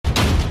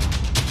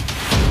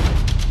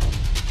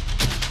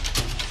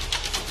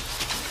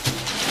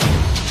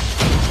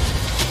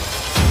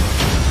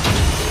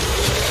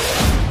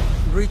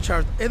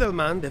Richard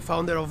Edelman, the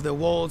founder of the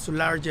world's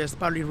largest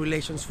public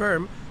relations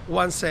firm,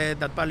 once said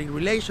that public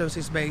relations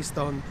is based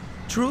on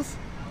truth,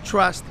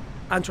 trust,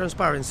 and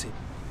transparency.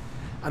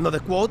 Another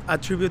quote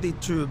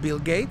attributed to Bill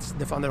Gates,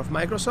 the founder of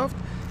Microsoft,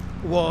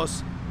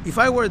 was, "If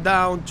I were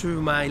down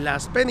to my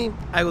last penny,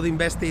 I would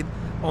invest it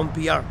on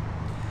PR."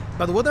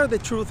 But what are the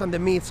truth and the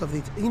myths of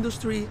this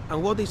industry,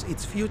 and what is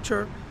its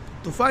future?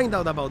 To find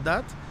out about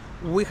that,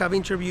 we have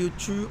interviewed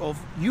two of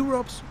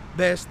Europe's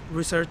best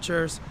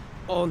researchers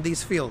on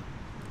this field.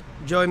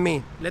 Join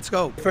me. Let's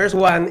go. First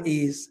one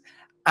is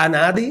Anna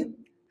Adi.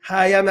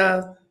 Hi,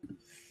 Anna.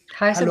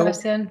 Hi, Hello.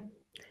 Sebastian.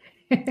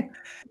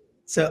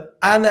 So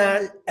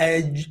Anna,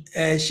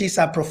 she's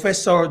a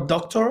professor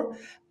doctor.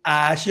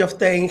 She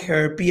obtained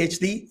her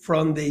PhD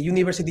from the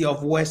University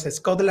of West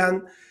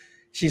Scotland.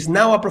 She's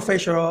now a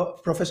professor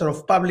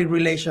of public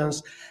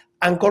relations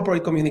and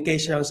corporate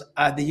communications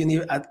at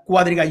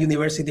Quadriga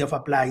University of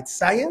Applied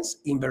Science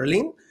in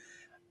Berlin,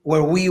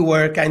 where we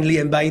were kindly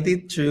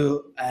invited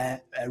to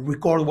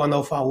record one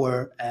of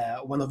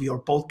your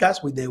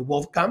podcasts with the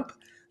Wolfkamp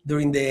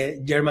during the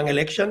German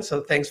election.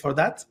 So thanks for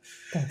that.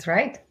 That's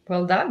right.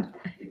 Well done.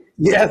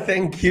 Yeah,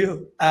 thank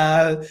you.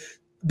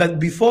 But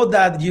before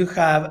that, you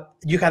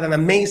had an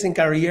amazing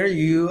career.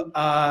 You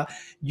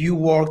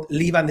worked,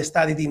 lived, and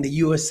studied in the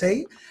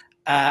USA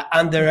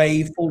under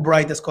a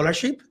Fulbright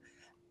scholarship,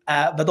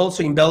 but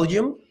also in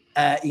Belgium,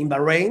 in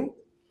Bahrain,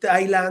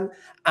 Thailand,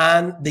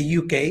 and the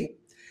UK.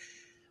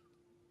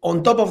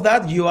 On top of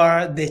that, you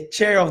are the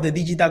chair of the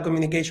Digital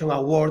Communication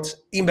Awards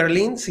in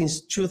Berlin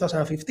since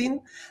 2015,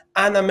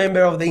 and a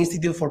member of the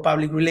Institute for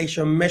Public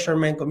Relations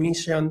Measurement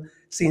Commission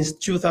since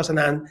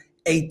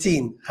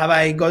 2018. Have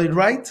I got it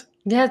right?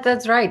 Yes,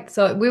 that's right.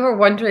 So we were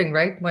wondering,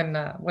 right,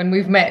 when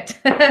we've met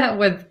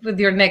with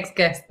your next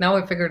guest. Now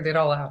we figured it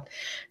all out.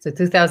 So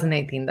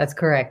 2018, that's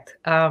correct.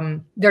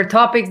 There are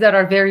topics that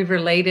are very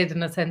related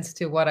in a sense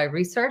to what I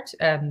research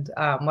and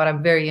what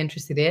I'm very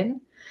interested in.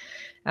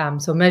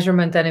 So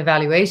measurement and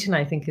evaluation,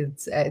 I think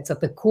it's at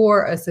the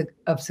core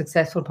of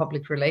successful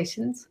public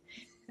relations.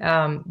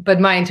 But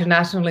my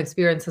international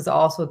experience has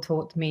also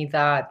taught me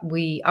that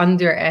we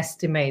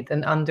underestimate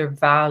and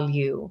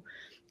undervalue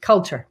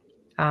culture.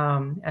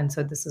 And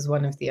so this is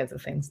one of the other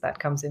things that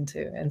comes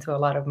into a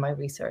lot of my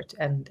research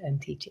and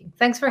teaching.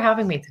 Thanks for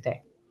having me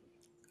today.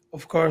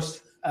 Of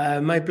course,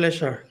 my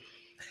pleasure.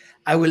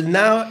 I will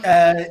now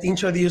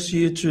introduce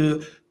you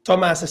to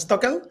Thomas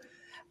Stockel.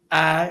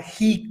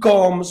 He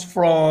comes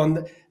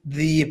from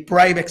the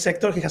private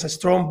sector. He has a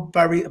strong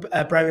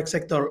private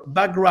sector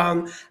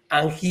background,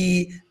 and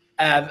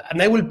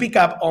I will pick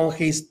up on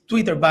his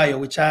Twitter bio,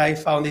 which I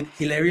found it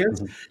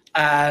hilarious. Mm-hmm.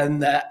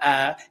 And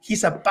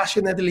he's a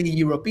passionately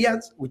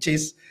European, which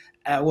is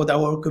what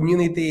our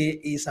community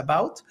is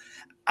about.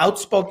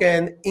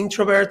 Outspoken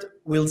introvert,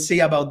 we'll see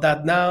about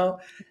that now.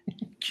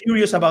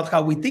 Curious about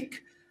how we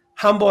think,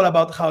 humble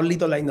about how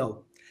little I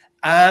know.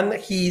 And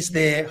he's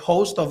the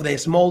host of the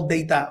Small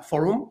Data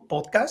Forum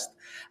podcast,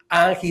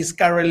 and he's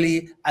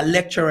currently a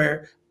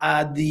lecturer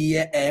at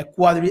the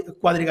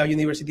Quadriga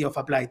University of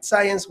Applied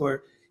Science,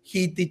 where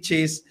he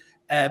teaches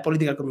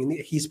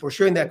he's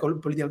pursuing the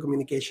political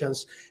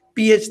communications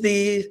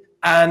PhD,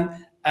 and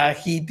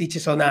he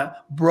teaches on a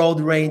broad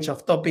range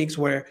of topics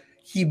where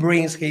he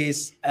brings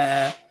his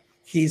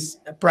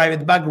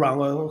private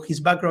background, or his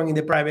background in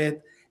the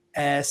private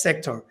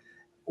sector.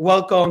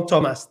 Welcome,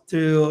 Thomas,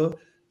 to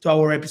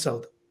our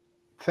episode.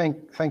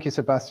 Thank you,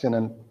 Sebastian,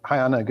 and hi,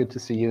 Anna. Good to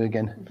see you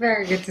again.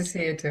 Very good to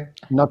see you too.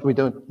 Not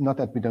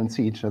that we don't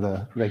see each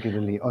other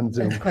regularly on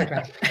Zoom. That's quite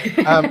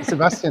right.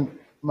 Sebastian,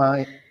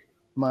 my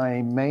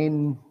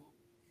main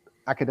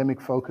academic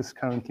focus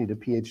currently, the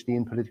PhD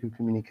in political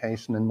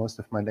communication, and most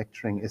of my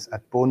lecturing is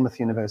at Bournemouth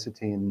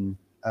University in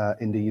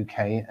the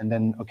UK, and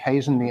then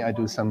occasionally I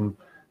do some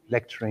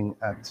lecturing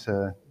at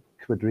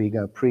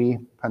Quadriga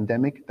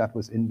pre-pandemic. That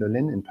was in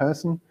Berlin in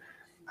person,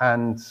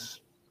 and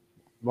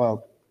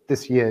well,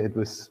 this year it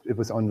was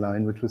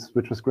online, which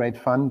was great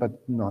fun,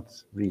 but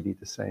not really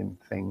the same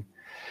thing.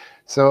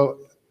 So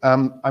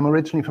I'm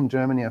originally from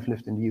Germany. I've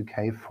lived in the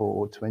UK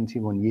for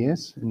 21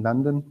 years in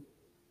London,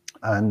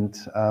 and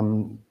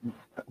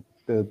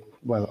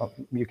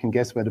you can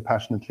guess where the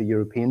passionately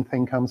European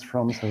thing comes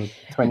from. So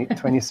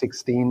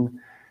 2016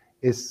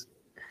 is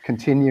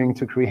continuing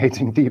to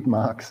creating deep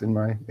marks in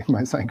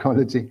my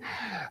psychology.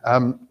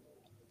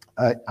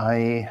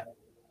 I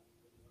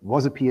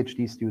was a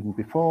PhD student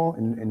before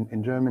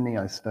in Germany.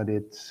 I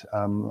studied,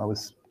 I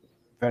was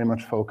very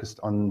much focused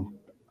on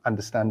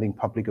understanding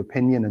public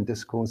opinion and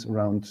discourse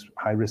around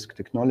high-risk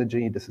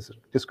technology.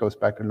 This goes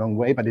back a long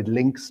way, but it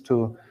links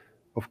to,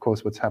 of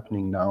course, what's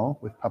happening now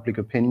with public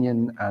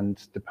opinion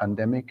and the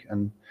pandemic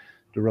and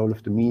the role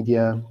of the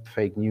media,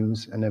 fake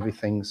news and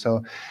everything.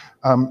 So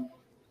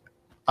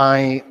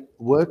I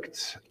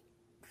worked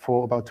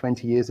for about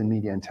 20 years in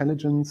media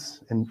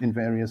intelligence in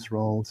various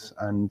roles,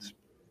 and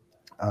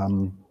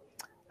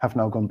have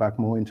now gone back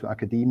more into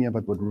academia.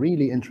 But what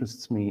really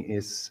interests me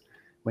is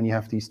when you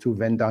have these two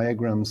Venn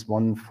diagrams,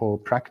 one for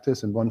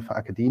practice and one for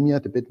academia,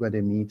 the bit where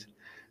they meet,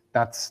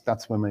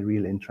 that's where my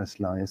real interest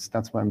lies.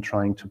 That's where I'm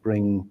trying to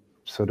bring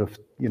sort of,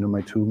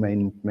 my two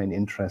main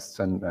interests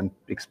and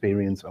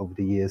experience over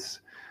the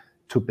years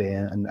to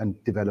bear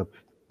and develop,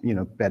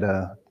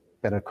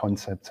 better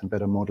concepts and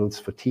better models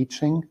for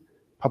teaching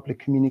public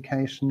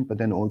communication, but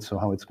then also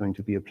how it's going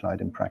to be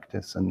applied in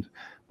practice. And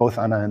both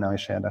Anna and I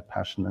share that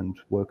passion and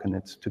work on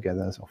it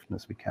together as often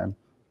as we can.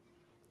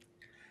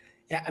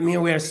 Yeah, I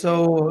mean, we're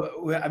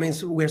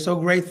so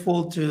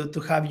grateful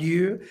to have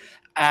you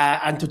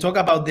and to talk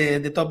about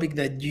the topic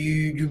that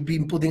you've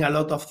been putting a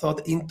lot of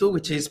thought into,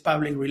 which is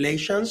public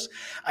relations.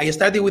 I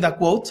started with a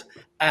quote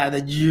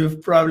that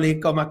you've probably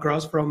come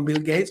across from Bill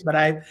Gates, but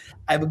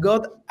I've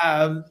got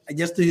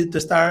just to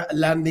start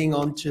landing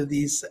onto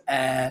this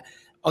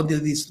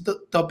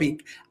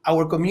topic.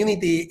 Our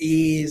community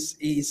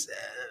is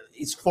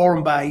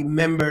formed by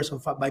members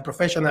by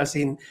professionals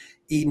in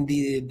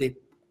the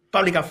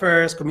public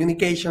affairs,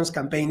 communications,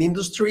 campaign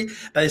industry,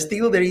 but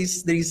still there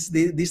is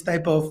this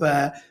type of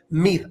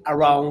myth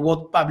around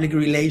what public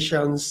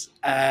relations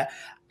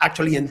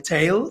actually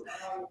entail.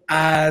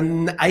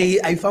 And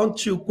I found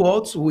two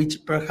quotes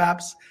which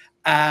perhaps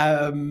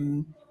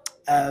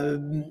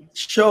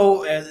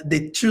show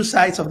the two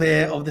sides of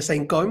the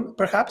same coin,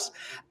 perhaps.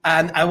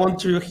 And I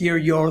want to hear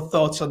your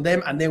thoughts on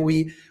them, and then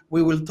we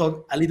will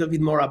talk a little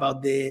bit more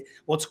about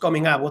what's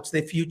coming up, what's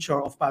the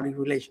future of public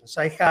relations.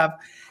 So I have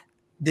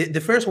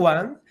the first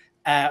one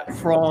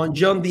from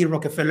John D.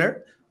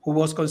 Rockefeller, who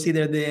was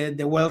considered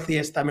the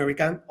wealthiest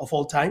American of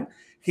all time.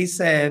 He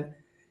said,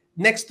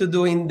 next to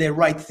doing the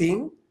right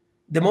thing,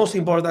 the most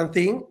important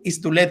thing is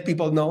to let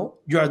people know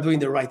you are doing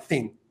the right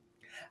thing.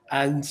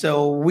 And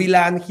so we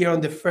land here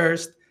on the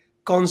first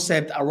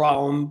concept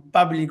around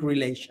public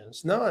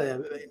relations.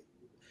 No,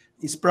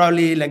 it's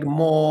probably like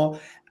more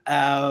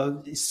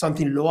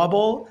something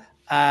loable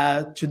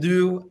to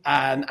do,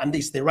 and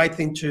it's the right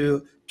thing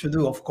to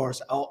do, of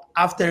course.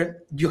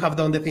 After you have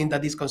done the thing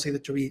that is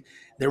considered to be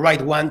the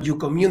right one, you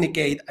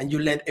communicate and you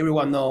let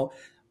everyone know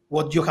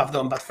what you have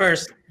done. But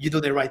first, you do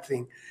the right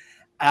thing.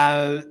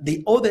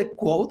 The other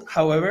quote,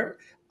 however,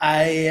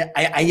 I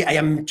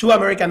am too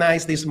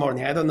Americanized this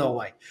morning. I don't know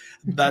why,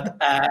 but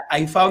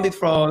I found it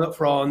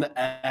from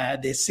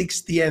the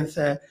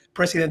 60th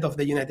president of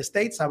the United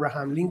States,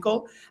 Abraham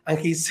Lincoln, and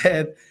he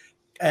said,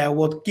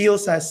 "What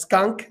kills a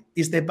skunk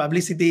is the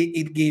publicity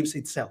it gives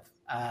itself,"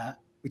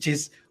 which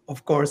is,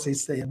 of course,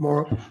 is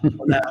more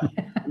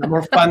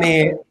more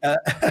funny.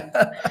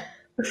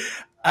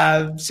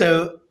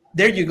 So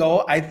there you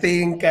go. I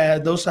think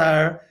those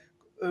are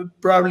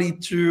probably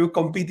two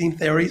competing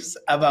theories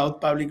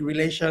about public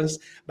relations,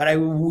 but I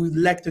would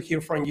like to hear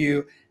from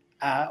you.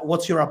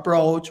 What's your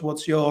approach?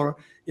 What's your,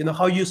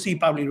 how you see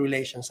public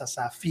relations as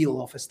a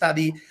field of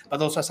study,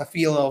 but also as a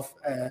field of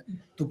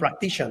to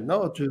practice,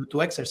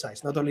 to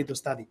exercise, not only to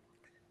study.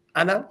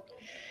 Anna?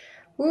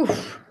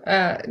 Oof,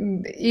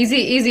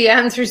 easy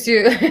answers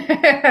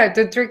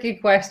to tricky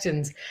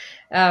questions.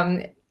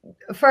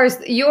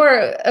 First,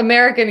 your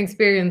American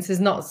experience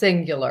is not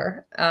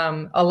singular.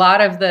 A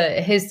lot of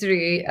the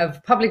history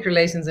of public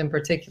relations in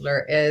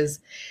particular is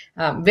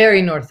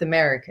very North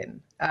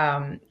American.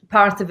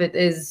 Part of it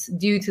is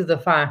due to the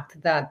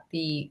fact that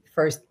the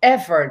first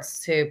efforts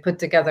to put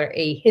together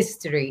a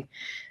history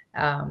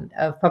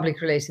of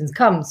public relations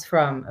comes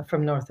from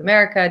North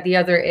America. The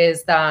other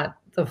is that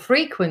the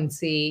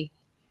frequency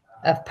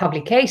of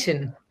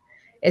publication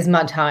is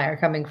much higher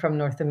coming from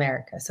North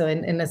America. So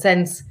in a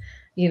sense,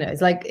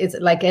 it's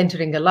like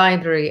entering a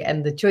library,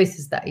 and the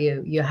choices that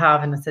you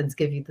have, in a sense,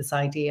 give you this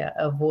idea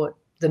of what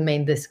the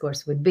main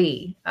discourse would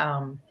be.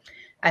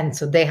 And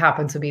so they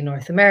happen to be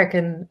North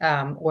American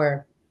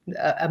or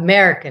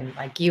American,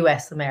 like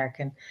US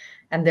American,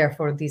 and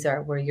therefore these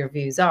are where your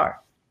views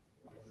are.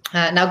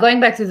 Now, going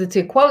back to the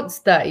two quotes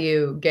that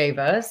you gave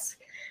us,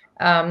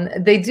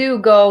 they do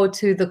go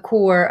to the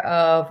core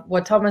of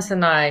what Thomas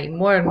and I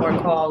more and more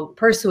call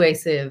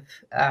persuasive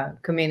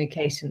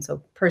communication,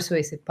 so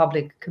persuasive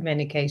public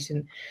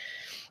communication,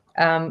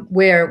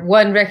 where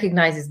one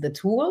recognizes the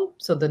tool,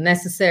 so the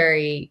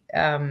necessity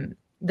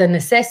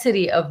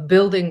of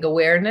building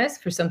awareness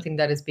for something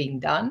that is being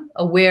done,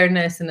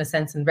 awareness in a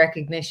sense and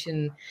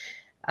recognition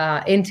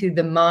into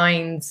the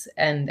minds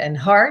and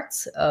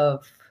hearts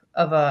of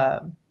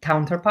a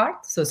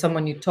counterpart, so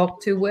someone you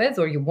talk to with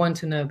or you want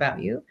to know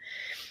about you.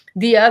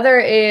 The other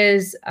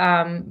is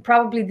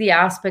probably the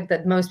aspect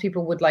that most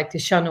people would like to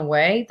shun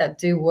away that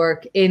do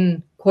work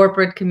in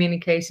corporate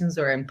communications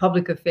or in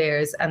public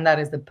affairs, and that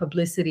is the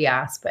publicity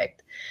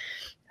aspect.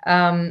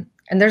 And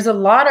there's a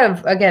lot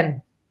of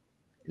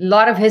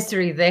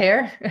history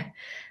there.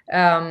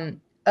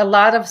 A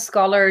lot of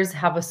scholars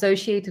have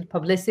associated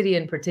publicity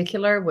in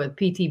particular with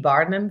P.T.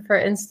 Barnum, for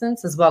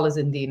instance, as well as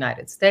in the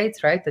United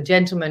States, right? The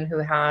gentleman who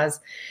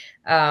has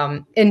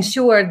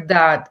ensured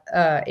that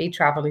a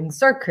traveling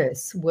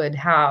circus would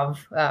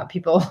have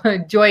people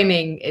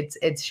joining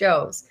its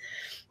shows.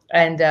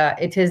 And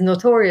it is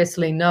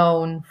notoriously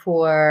known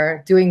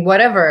for doing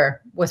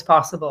whatever was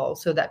possible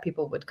so that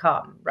people would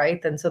come,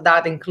 right? And so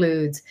that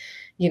includes,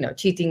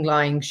 cheating,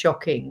 lying,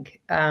 shocking.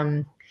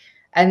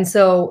 And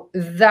so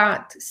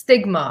that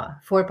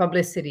stigma for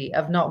publicity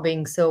of not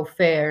being so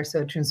fair,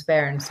 so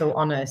transparent, so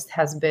honest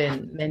has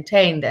been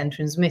maintained and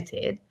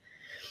transmitted.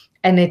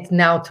 And it's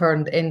now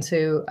turned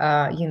into,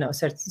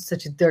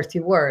 such a dirty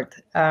word.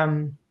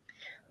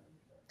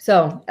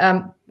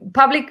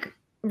 Public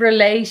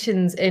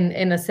relations,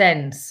 in a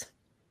sense,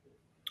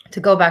 to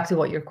go back to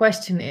what your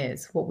question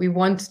is, what we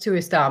want to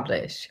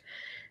establish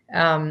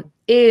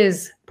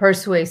is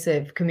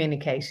persuasive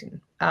communication.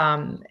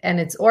 And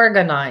it's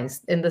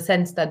organized in the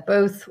sense that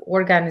both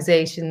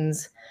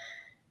organizations,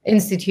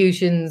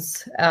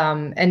 institutions,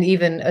 and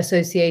even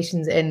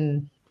associations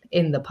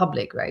in the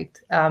public, right,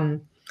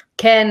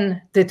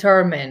 can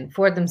determine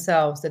for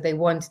themselves that they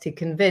want to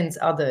convince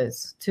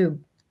others to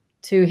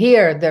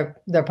hear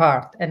their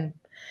part and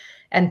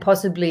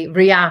possibly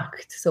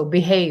react, so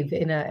behave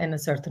in a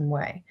certain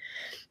way.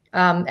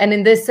 And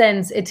in this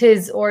sense, it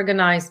is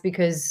organized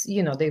because,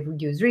 they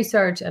use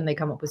research and they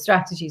come up with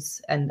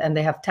strategies and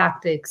they have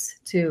tactics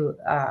to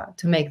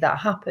make that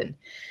happen.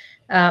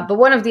 But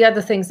one of the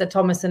other things that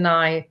Thomas and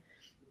I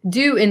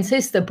do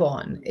insist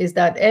upon is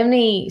that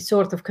any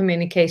sort of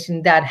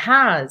communication that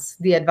has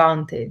the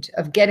advantage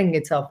of getting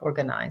itself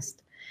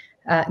organized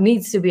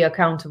needs to be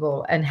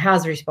accountable and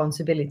has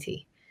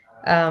responsibility.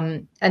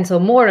 And so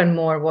more and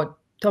more what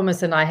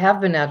Thomas and I have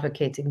been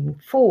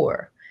advocating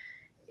for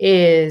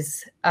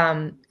is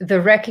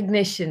the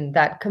recognition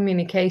that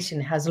communication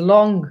has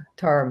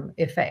long-term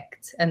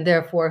effects, and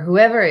therefore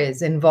whoever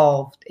is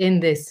involved in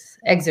this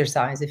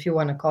exercise, if you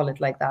want to call it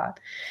like that,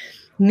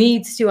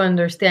 needs to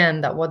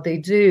understand that what they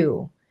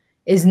do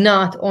is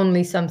not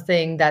only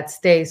something that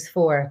stays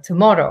for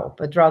tomorrow,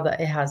 but rather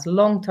it has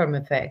long-term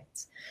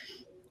effects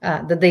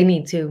that they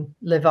need to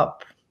live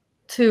up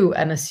to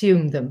and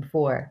assume them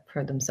for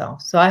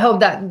themselves. So I hope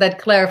that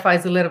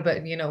clarifies a little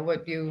bit,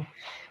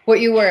 what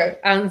you were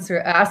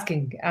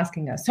asking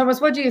us.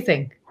 Thomas, what do you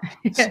think?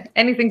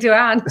 Anything to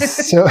add?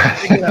 So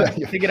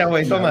take it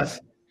away, Thomas.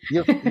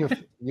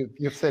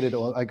 You've said it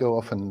all. I go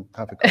off and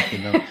have a coffee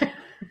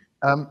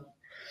now.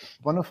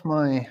 One of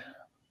my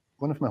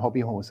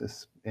hobby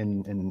horses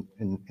in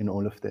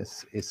all of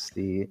this is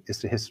the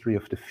history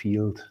of the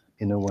field,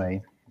 in a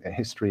way, a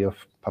history of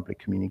public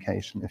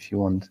communication, if you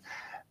want.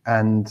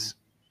 And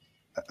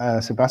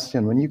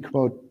Sebastian, when you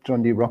quote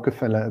John D.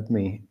 Rockefeller at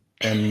me,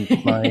 then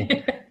my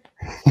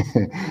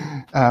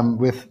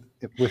with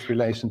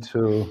relation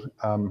to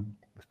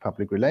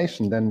public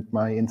relation, then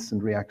my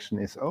instant reaction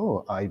is,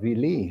 oh, Ivy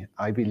Lee,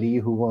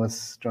 who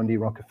was John D.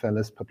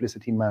 Rockefeller's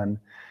publicity man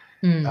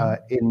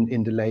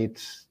in the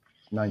late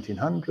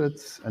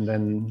 1900s, and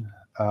then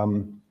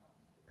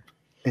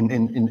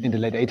in the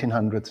late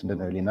 1800s and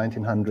then early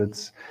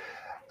 1900s.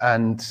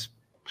 And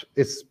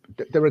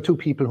there are two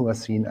people who are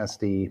seen as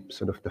the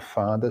sort of the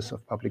fathers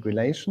of public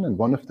relation, and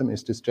one of them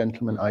is this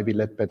gentleman, Ivy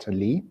Ledbetter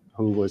Lee,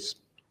 who was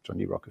John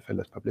D.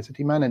 Rockefeller's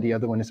publicity man, and the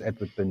other one is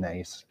Edward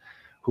Bernays,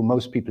 who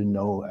most people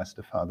know as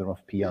the father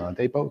of PR.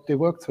 They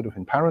worked sort of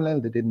in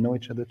parallel. They didn't know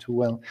each other too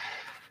well.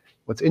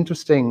 What's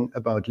interesting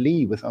about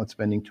Lee, without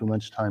spending too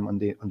much time on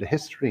the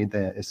history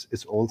there,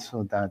 is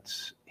also that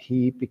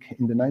he became,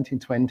 in the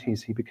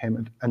 1920s, he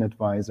became an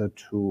advisor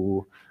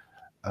to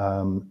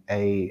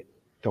a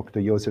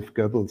Dr. Joseph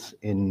Goebbels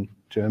in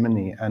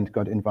Germany, and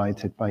got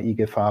invited by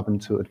IG Farben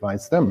to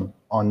advise them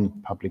on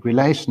public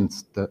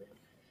relations.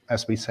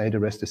 As we say, the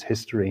rest is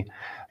history.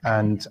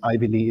 And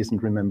Ivy Lee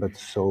isn't remembered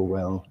so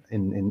well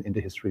in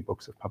the history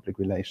books of public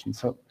relations.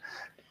 So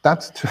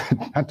that's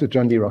to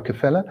John D.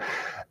 Rockefeller.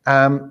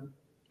 And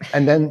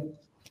then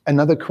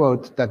another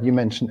quote that you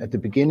mentioned at the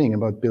beginning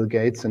about Bill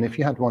Gates, and if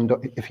he had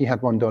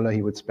 $1,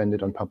 he would spend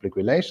it on public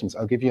relations.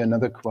 I'll give you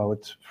another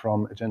quote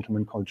from a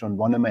gentleman called John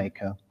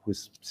Wanamaker,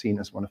 who's seen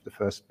as one of the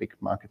first big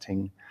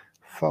marketing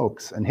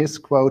folks. And his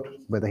quote,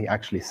 whether he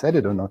actually said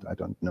it or not, I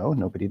don't know,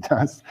 nobody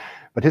does.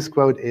 But his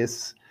quote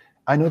is,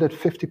 "I know that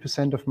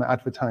 50% of my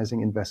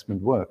advertising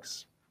investment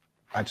works.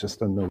 I just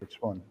don't know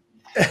which one."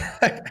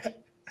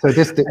 So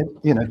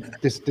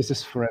this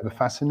is forever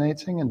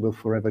fascinating, and will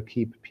forever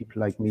keep people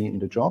like me in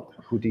the job,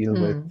 who deal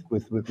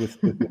with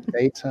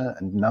data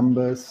and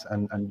numbers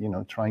and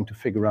trying to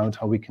figure out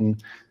how we can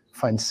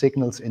find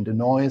signals in the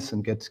noise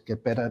and get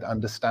better at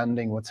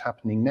understanding what's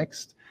happening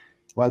next.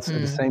 Whilst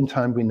at the same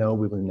time, we know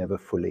we will never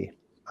fully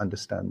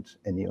understand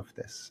any of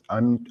this.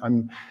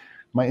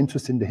 My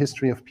interest in the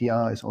history of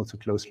PR is also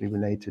closely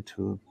related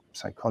to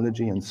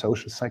psychology and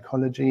social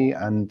psychology,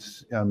 and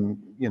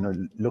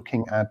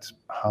looking at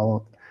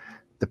how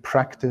the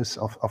practice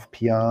of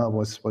PR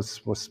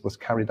was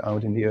carried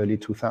out in the early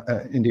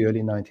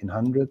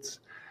 1900s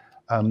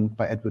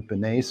by Edward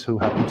Bernays, who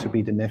happened to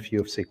be the nephew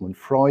of Sigmund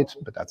Freud,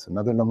 but that's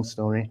another long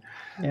story.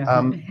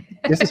 Yeah.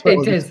 This is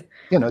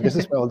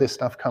where all this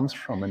stuff comes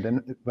from. And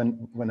then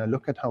when I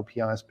look at how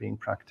PR is being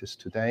practiced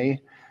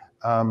today,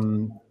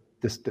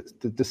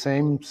 the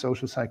same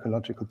social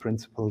psychological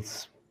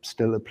principles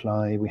still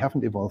apply. We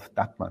haven't evolved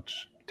that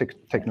much.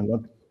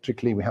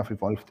 Technologically, we have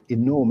evolved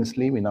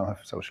enormously. We now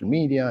have social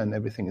media and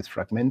everything is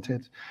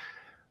fragmented.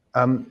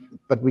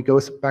 But we go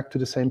back to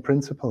the same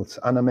principles.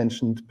 Anna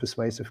mentioned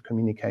persuasive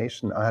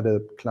communication. I had a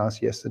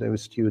class yesterday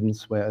with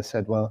students where I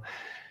said, well,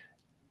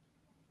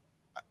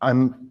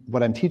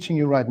 what I'm teaching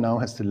you right now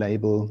has the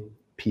label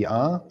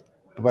PR,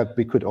 but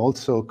we could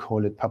also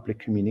call it public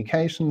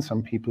communication.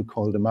 Some people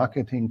call the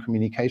marketing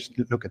communication,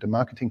 look at the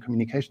marketing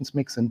communications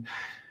mix. And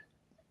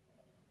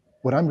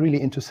what I'm really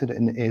interested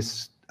in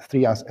is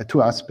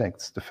two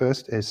aspects. The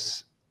first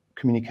is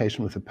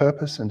communication with a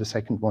purpose, and the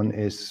second one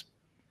is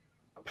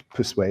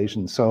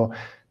persuasion. So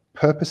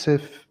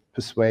purposive,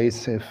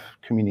 persuasive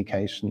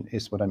communication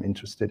is what I'm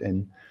interested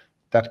in.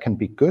 That can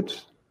be good.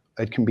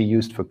 It can be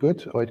used for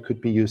good, or it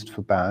could be used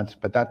for bad.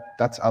 But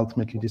that's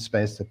ultimately the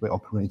space that we're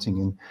operating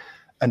in,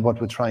 and what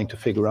we're trying to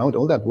figure out.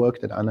 All that work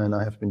that Anna and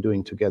I have been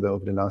doing together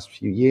over the last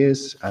few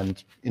years,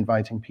 and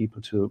inviting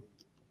people to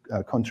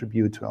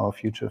contribute to our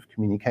Future of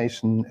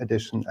Communication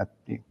edition at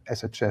the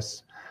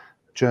SHS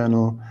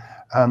Journal,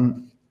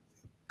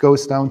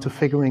 goes down to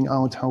figuring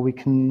out how we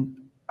can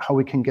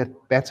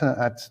get better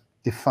at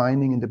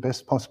defining in the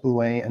best possible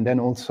way, and then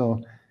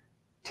also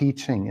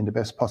teaching in the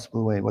best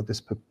possible way what this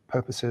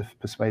purposive,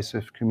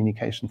 persuasive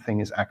communication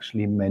thing is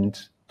actually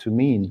meant to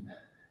mean.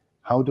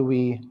 How do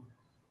we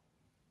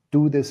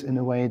do this in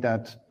a way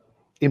that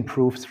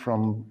improves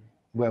from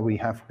where we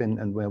have been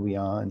and where we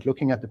are? And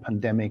looking at the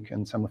pandemic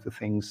and some of the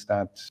things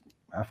that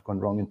have gone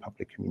wrong in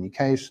public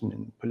communication,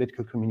 in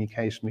political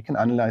communication, we can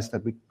analyze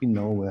that. We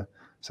know where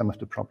some of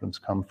the problems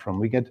come from.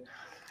 We get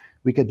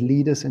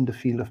leaders in the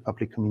field of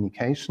public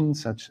communication,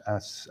 such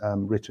as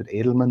Richard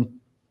Edelman,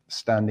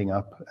 standing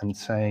up and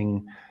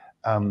saying,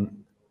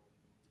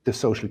 the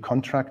social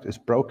contract is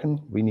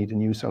broken, we need a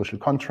new social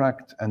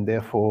contract, and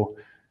therefore,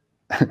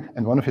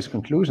 and one of his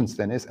conclusions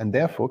then is, and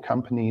therefore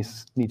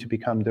companies need to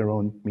become their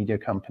own media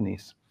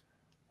companies.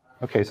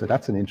 Okay, so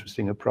that's an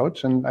interesting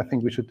approach, and I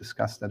think we should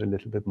discuss that a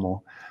little bit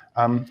more.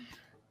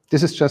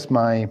 This is just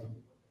my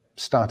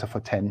starter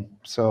for 10.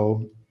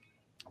 So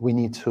we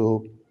need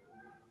to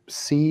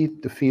see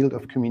the field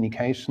of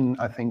communication,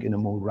 I think, in a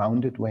more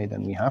rounded way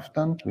than we have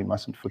done. We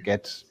mustn't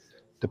forget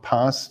the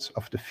past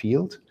of the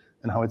field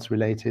and how it's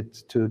related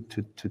to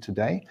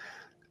today.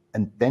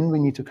 And then we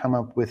need to come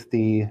up with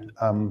the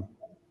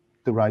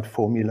right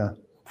formula.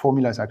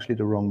 Formula is actually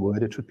the wrong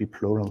word. It should be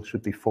plural. It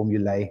should be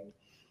formulae,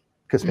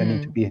 because there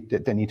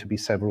need to be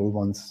several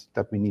ones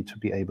that we need to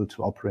be able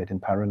to operate in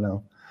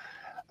parallel.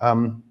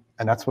 And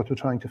that's what we're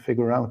trying to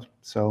figure out.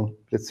 So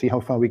let's see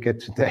how far we get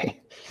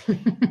today.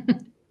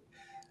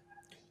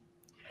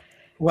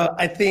 Well,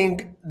 I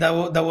think that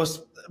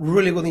was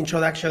really good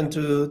introduction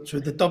to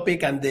the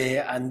topic and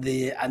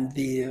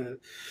the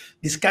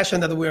discussion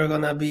that we're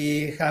gonna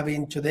be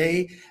having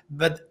today.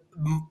 But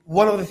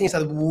one of the things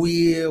that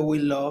we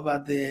love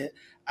at the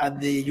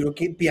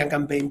European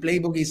Campaign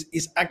Playbook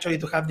is actually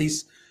to have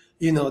this,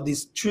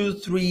 these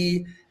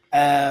 2-3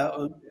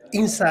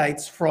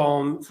 insights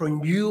from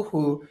you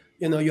who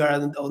you are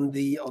on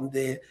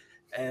the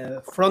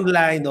front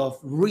line of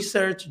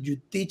research. You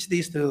teach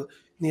this to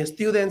new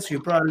students. You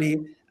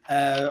probably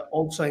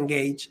also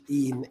engage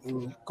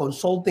in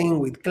consulting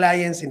with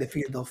clients in the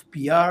field of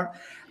PR.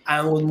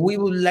 And what we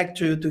would like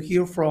to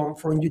hear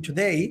from you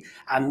today,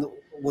 and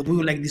what we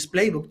would like this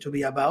playbook to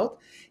be about,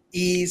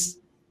 is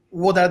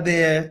what are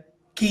the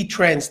key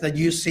trends that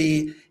you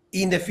see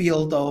in the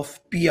field of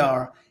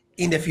PR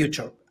in the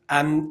future.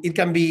 And it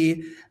can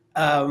be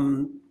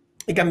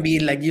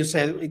like you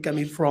said, it can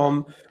be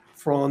from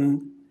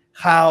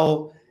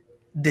how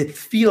the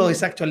field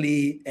is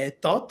actually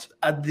taught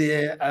at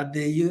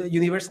the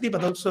university,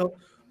 but also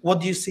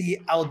what you see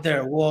out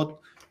there, what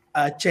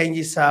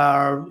changes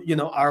are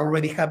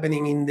already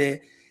happening in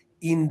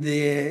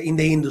the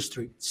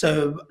industry.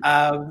 So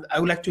I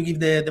would like to give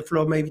the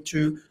floor maybe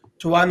to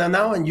Anna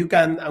now, and we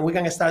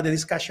can start the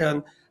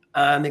discussion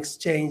and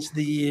exchange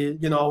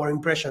our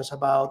impressions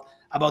about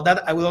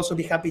that. I would also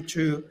be happy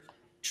to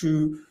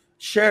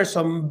share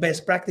some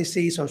best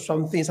practices or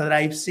some things that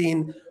I've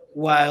seen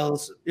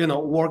whilst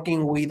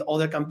working with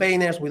other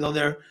campaigners, with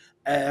other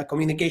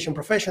communication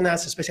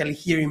professionals, especially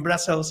here in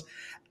Brussels,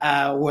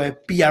 where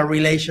PR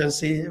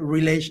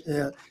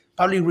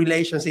public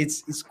relations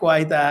is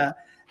quite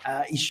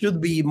it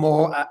should be a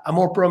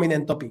more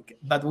prominent topic,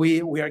 but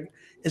we are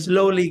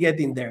slowly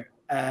getting there.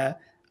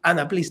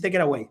 Anna, please take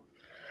it away.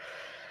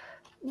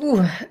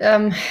 Well,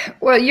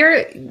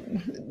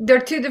 there are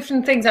two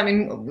different things. I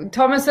mean,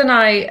 Thomas and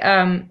I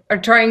are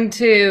trying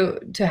to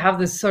have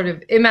this sort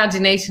of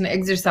imagination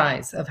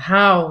exercise of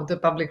how the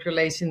public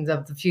relations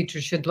of the future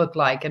should look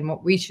like and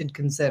what we should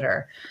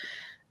consider.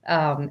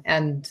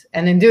 And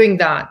in doing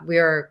that, we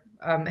are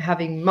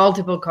having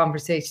multiple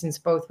conversations,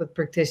 both with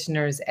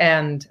practitioners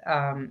and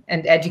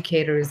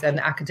educators and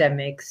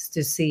academics,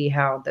 to see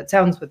how that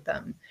sounds with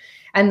them.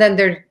 And then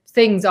there are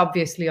things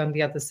obviously on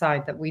the other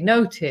side that we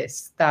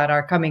notice that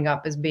are coming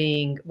up as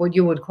being what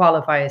you would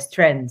qualify as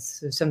trends,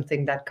 so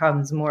something that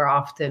comes more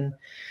often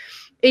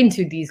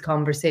into these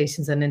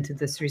conversations and into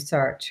this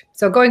research.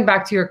 So going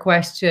back to your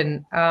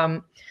question,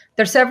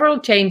 there are several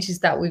changes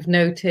that we've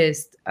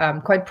noticed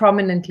quite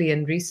prominently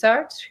in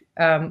research.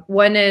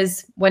 One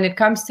is when it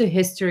comes to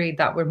history,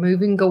 that we're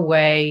moving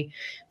away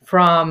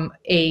from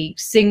a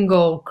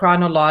single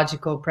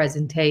chronological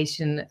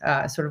presentation,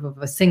 sort of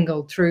a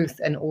single truth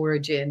and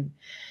origin.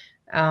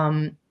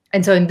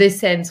 And so in this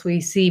sense,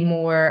 we see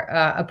more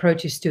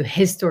approaches to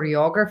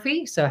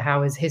historiography. So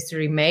how is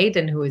history made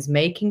and who is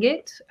making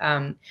it?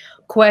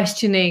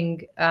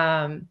 Questioning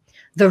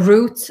the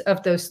roots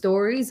of those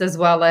stories, as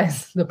well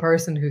as the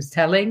person who's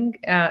telling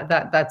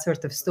that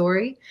sort of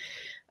story.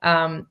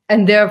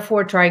 And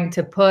therefore trying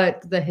to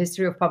put the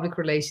history of public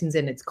relations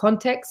in its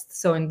context.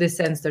 So in this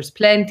sense, there's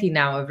plenty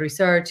now of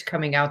research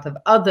coming out of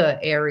other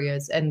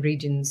areas and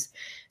regions.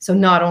 So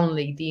not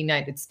only the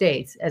United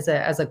States as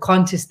a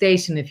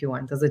contestation, if you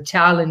want, as a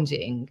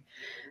challenging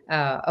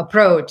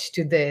approach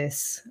to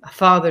this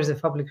fathers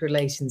of public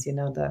relations,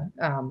 the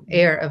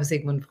heir of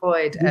Sigmund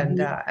Freud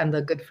and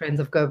the good friends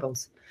of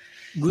Goebbels.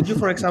 Would you,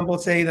 for example,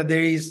 say that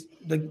there is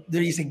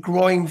a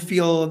growing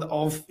field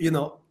of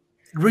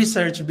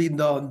research being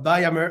done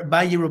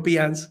by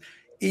Europeans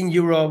in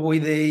Europe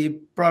with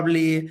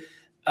probably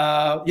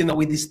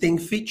with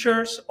distinct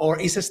features, or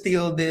is it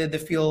still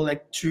the field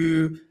like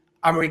too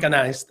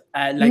Americanized?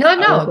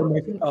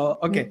 No.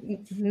 Okay.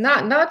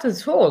 Not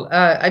at all.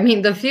 I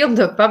mean, the field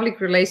of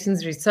public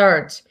relations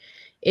research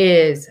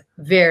is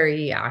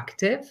very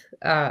active.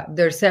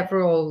 There are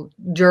several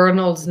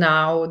journals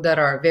now that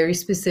are very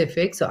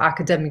specific, so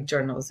academic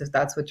journals, if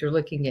that's what you're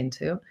looking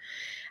into.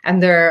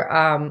 And there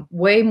are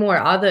way more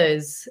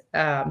others.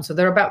 So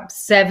there are about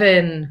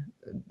 7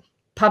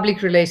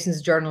 public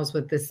relations journals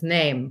with this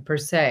name per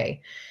se.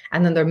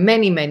 And then there are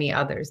many, many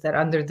others that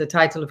under the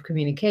title of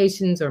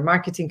communications or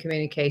marketing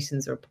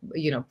communications or,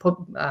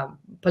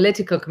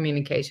 political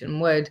communication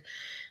would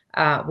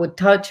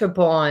touch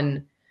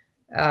upon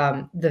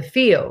the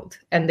field,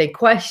 and they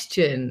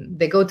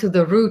go to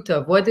the root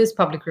of what is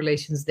public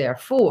relations there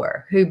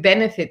for, who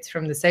benefits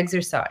from this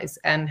exercise,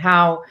 and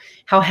how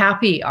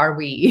happy are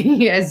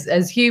we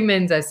as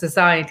humans, as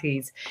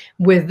societies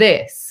with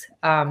this,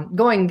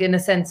 going in a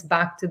sense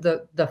back to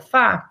the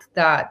fact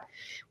that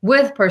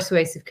with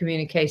persuasive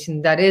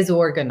communication that is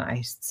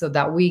organized, so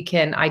that we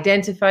can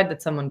identify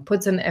that someone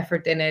puts an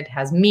effort in it,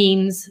 has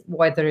means,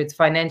 whether it's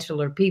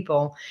financial or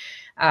people,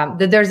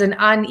 that there's an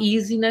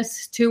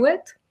uneasiness to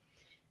it.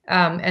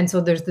 And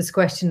so there's this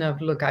question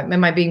of, look,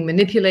 am I being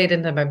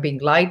manipulated? Am I being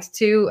lied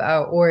to?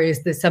 Or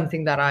is this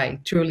something that I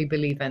truly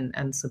believe in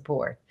and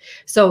support?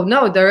 So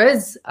no, there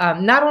is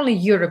not only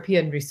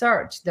European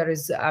research, there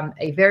is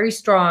a very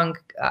strong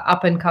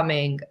up and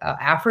coming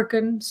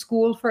African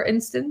school, for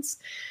instance.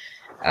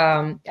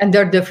 And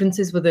there are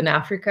differences within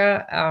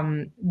Africa.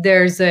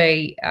 There's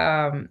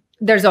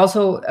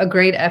also a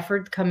great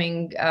effort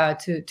coming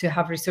to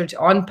have research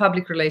on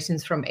public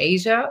relations from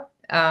Asia,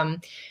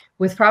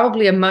 with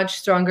probably a much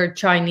stronger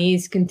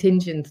Chinese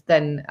contingent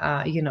than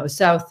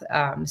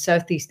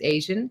Southeast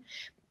Asian,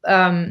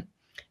 and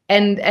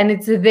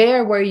it's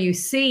there where you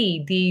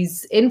see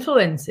these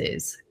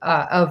influences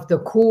of the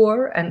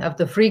core and of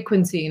the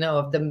frequency,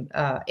 of the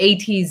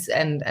 80s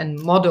and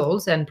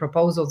models and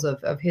proposals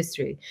of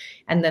history,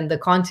 and then the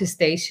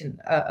contestation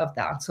of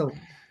that. So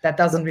that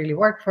doesn't really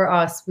work for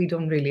us. We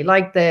don't really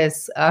like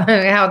this.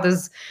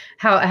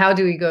 How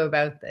do we go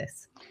about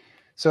this?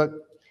 So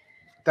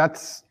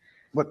that's.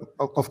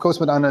 Of course,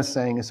 what Anna is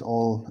saying is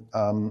all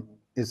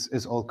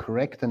is all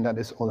correct, and that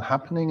is all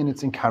happening, and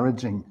it's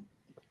encouraging.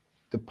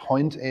 The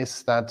point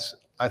is that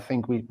I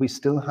think we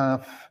still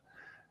have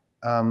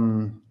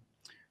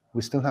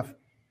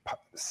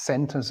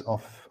centers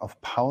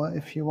of power,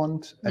 if you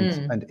want,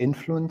 and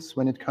influence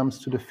when it comes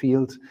to the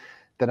field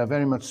that are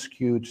very much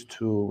skewed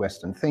to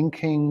Western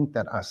thinking,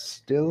 that are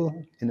still,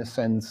 in a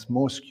sense,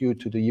 more skewed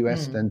to the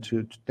US than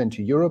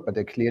to Europe, but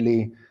they're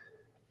clearly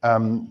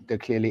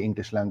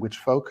English language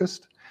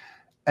focused.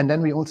 And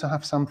then we also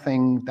have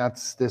something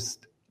that's this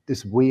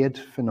weird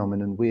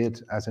phenomenon,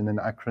 weird as in an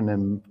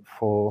acronym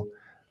for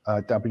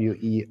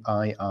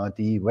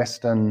WEIRD,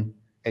 Western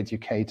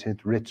educated,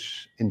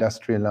 rich,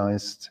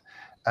 industrialized,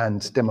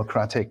 and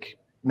democratic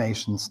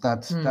nations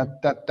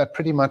that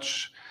pretty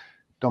much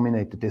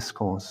dominate the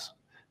discourse.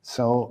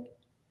 So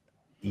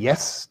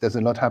yes, there's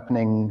a lot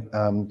happening.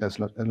 There's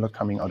a lot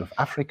coming out of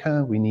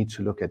Africa. We need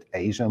to look at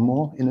Asia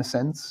more, in a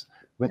sense,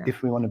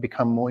 if we want to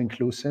become more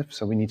inclusive.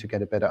 So we need to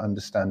get a better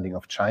understanding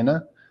of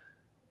China.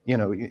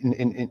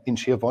 In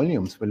sheer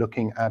volumes, we're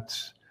looking at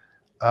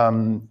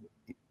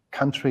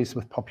countries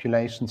with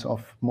populations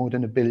of more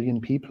than 1 billion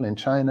people in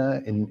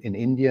China, in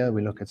India.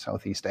 We look at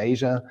Southeast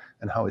Asia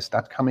and how is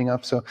that coming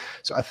up. So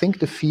I think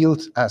the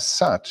field as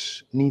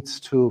such needs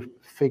to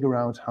figure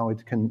out how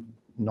it can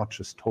not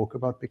just talk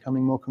about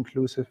becoming more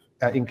inclusive,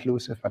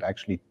 but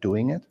actually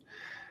doing it.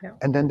 Yeah.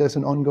 And then there's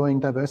an ongoing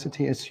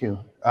diversity issue.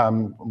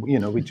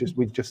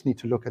 We just need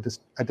to look at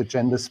the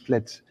gender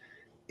split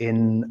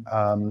in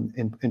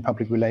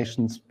public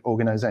relations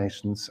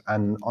organizations,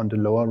 and on the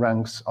lower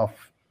ranks of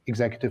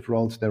executive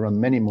roles, there are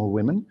many more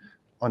women.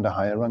 On the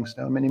higher ranks,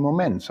 there are many more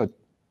men. So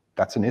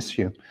that's an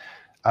issue.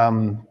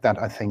 that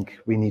I think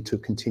we need to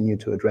continue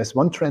to address.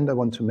 One trend I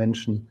want to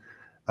mention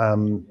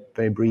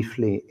very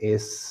briefly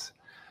is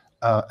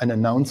an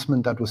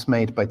announcement that was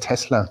made by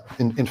Tesla,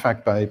 in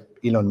fact by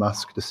Elon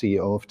Musk, the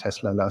CEO of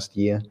Tesla, last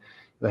year,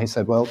 where he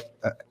said, well,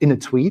 in a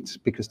tweet,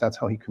 because that's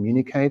how he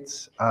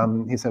communicates,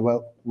 he said,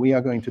 well, we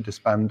are going to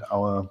disband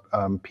our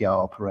PR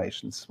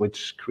operations,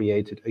 which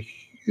created a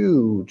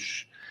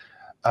huge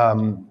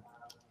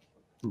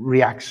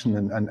reaction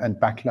and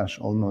backlash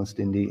almost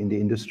in the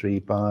industry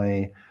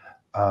by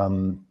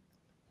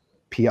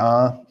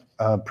PR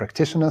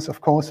practitioners,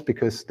 of course,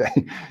 because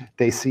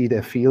they see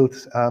their field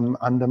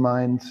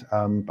undermined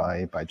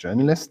by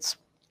journalists.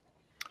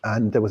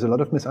 And there was a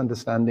lot of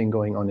misunderstanding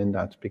going on in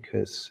that,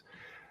 because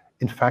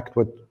in fact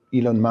what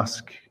Elon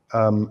Musk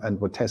and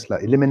what Tesla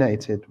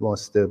eliminated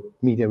was the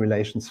media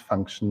relations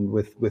function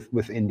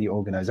within the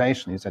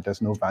organization. He said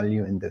there's no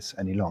value in this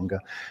any longer.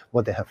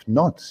 What they have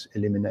not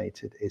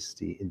eliminated is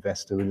the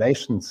investor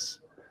relations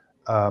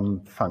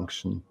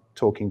function,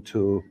 talking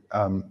to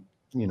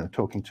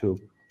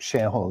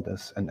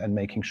shareholders and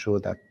making sure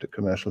that the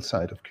commercial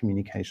side of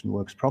communication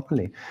works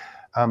properly.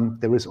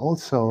 There is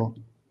also,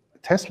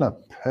 Tesla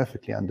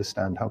perfectly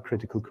understand how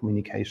critical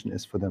communication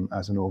is for them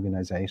as an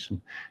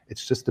organization.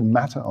 It's just a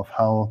matter of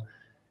how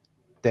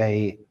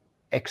they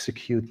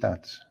execute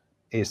that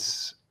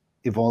is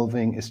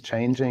evolving, is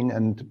changing,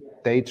 and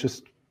they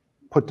just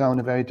put down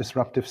a very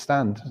disruptive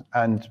stand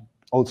and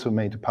also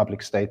made a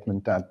public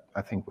statement that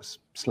I think was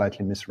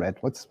slightly misread.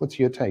 What's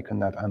your take on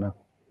that, Anna?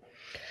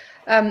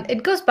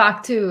 It goes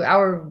back to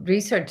our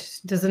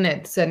research, doesn't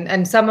it?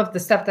 And some of the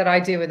stuff that I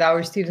do with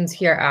our students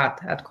here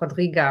at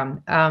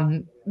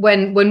Quadriga.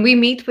 When we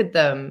meet with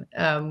them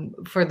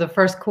for the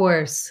first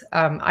course,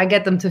 I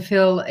get them to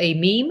fill a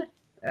meme,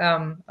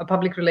 a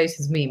public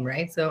relations meme,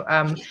 right? So,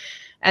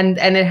 and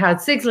it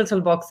had 6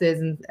 little boxes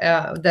and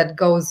that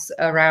goes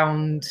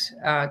around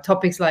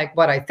topics like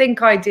what I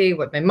think I do,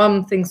 what my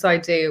mom thinks I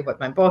do, what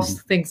my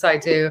boss thinks I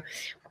do,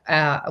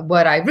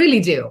 what I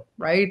really do,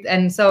 right?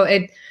 And so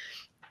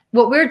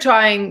what we're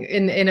trying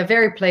in a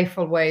very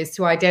playful way is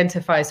to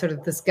identify sort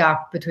of this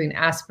gap between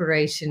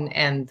aspiration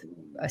and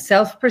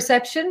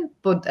self-perception,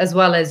 but as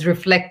well as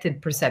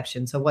reflected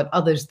perception, so what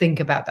others think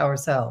about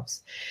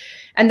ourselves.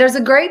 And there's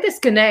a great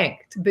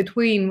disconnect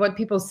between what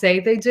people say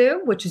they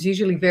do, which is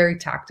usually very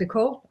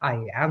tactical.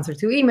 I answer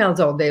to emails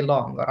all day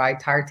long, or I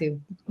try to,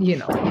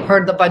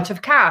 herd a bunch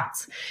of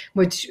cats,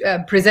 which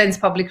presents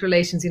public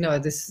relations,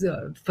 this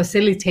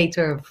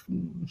facilitator,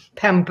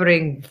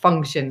 pampering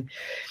function.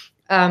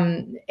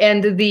 And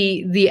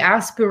the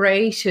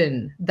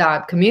aspiration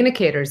that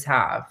communicators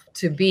have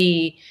to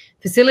be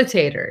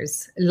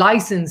facilitators,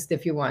 licensed,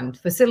 if you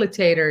want,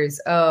 facilitators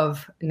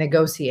of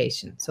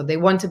negotiation. So they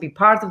want to be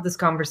part of this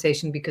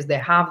conversation because they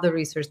have the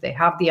research, they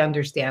have the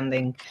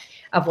understanding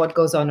of what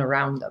goes on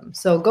around them.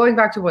 So going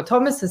back to what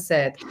Thomas has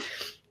said,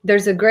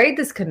 there's a great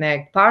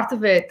disconnect. Part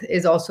of it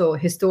is also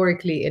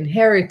historically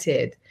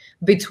inherited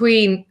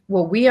between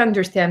what we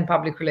understand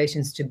public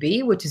relations to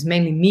be, which is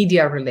mainly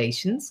media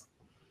relations,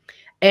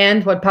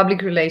 and what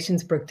public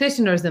relations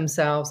practitioners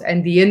themselves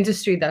and the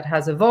industry that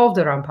has evolved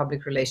around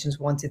public relations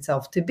wants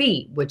itself to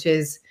be, which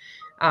is,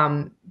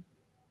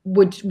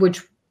 which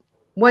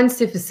wants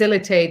to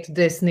facilitate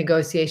this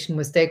negotiation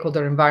with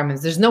stakeholder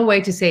environments. There's no way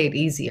to say it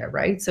easier,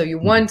 right? So you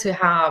want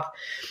to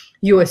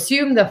you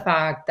assume the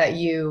fact that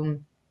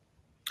you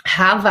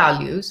have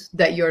values,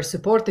 that you're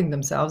supporting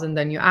themselves, and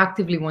then you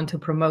actively want to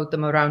promote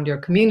them around your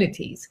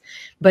communities,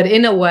 but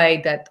in a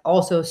way that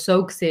also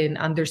soaks in,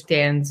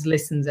 understands,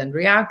 listens, and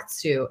reacts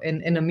to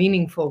in a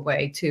meaningful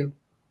way to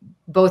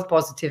both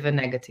positive and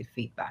negative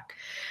feedback.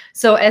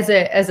 So as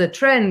a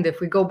trend,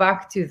 if we go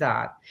back to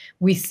that,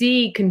 we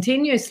see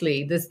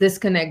continuously this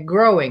disconnect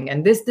growing,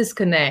 and this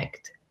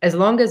disconnect, as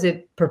long as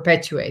it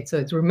perpetuates, so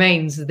it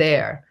remains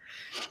there,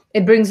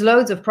 it brings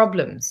loads of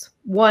problems.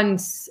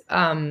 Once,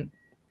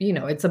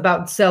 it's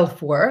about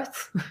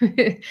self-worth.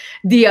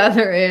 The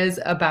other is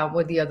about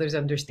what the others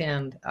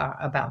understand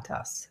about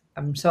us.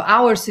 So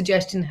our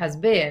suggestion has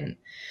been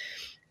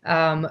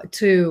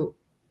to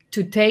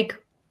take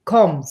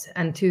comms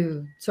and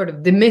to sort of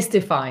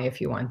demystify,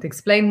 if you want,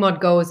 explain what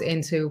goes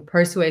into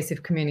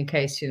persuasive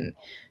communication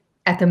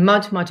at a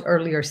much, much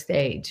earlier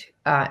stage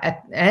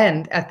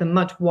and at the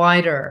much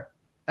wider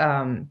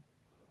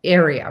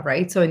area,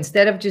 right? So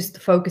instead of just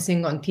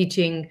focusing on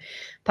teaching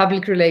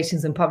public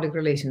relations and public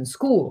relations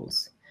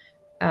schools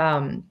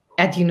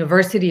at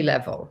university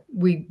level,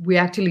 we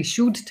actually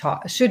should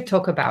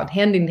talk about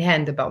hand in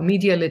hand about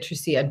media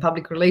literacy and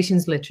public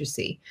relations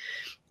literacy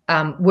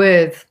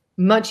with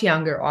much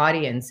younger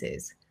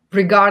audiences,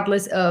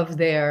 regardless of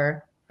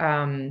their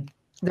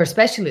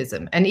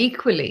specialism. And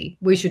equally,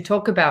 we should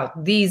talk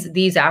about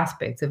these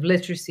aspects of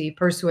literacy,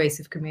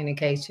 persuasive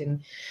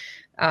communication,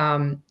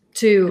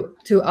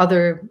 to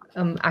other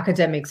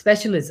academic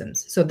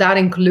specialisms. So that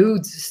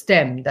includes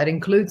STEM, that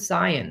includes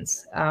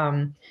science.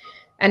 And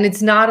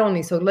it's not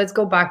only, so let's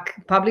go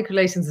back, public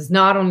relations is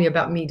not only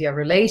about media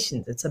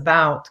relations, it's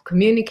about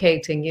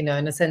communicating, in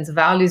a sense,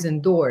 values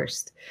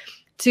endorsed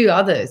to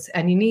others,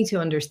 and you need to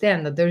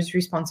understand that there's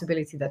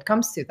responsibility that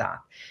comes to that.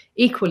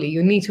 Equally,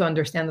 you need to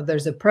understand that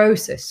there's a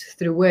process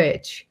through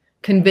which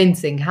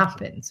convincing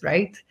happens,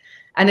 right?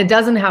 And it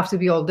doesn't have to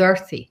be all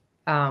dirty.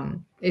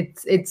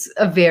 It's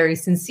a very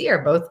sincere,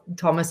 both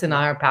Thomas and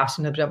I are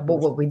passionate about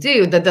what we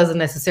do. That doesn't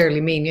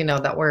necessarily mean,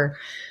 that we're,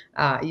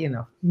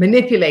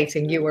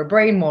 manipulating you or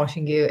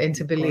brainwashing you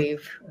into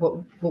believe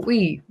what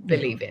we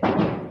believe in.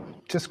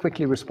 Just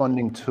quickly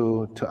responding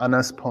to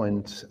Anna's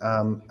point,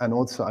 and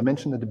also I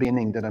mentioned at the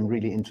beginning that I'm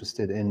really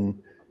interested in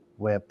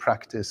where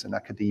practice and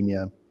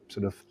academia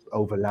sort of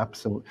overlap.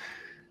 So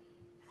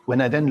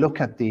when I then look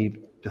at the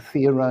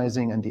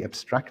theorizing and the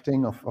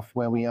abstracting of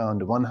where we are on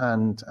the one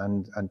hand,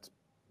 and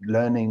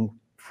learning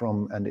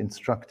from and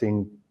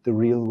instructing the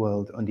real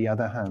world on the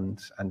other hand,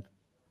 and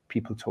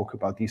people talk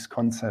about these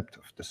concepts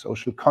of the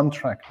social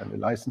contract and the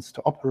license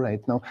to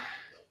operate. Now,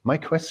 my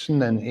question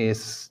then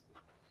is,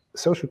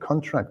 social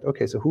contract,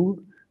 okay, so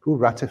who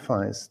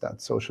ratifies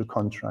that social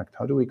contract?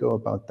 How do we go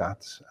about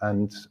that?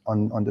 And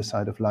on the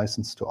side of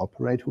license to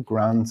operate, who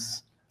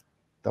grants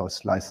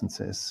those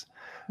licenses?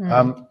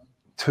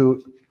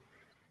 To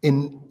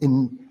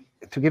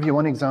give you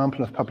one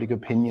example of public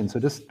opinion, so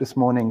this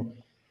morning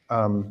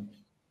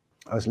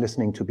I was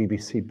listening to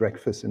BBC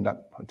Breakfast in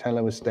that hotel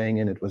I was staying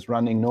in. It was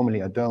running.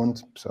 Normally I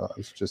don't, so I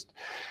was just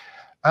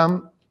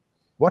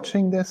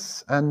watching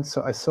this, and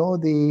so I saw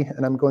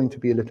and I'm going to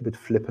be a little bit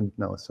flippant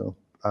now, so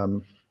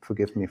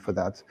forgive me for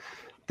that.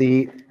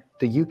 The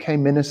UK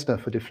Minister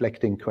for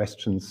Deflecting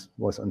Questions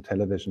was on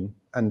television,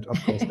 and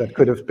of course that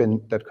could have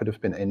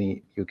been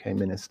any UK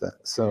minister.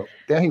 So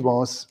there he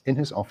was in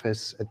his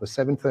office. It was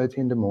 7:30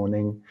 in the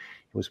morning.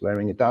 He was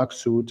wearing a dark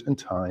suit and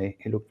tie.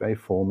 He looked very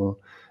formal.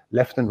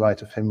 Left and right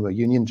of him were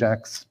Union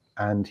Jacks,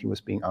 and he was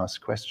being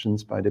asked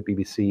questions by the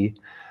BBC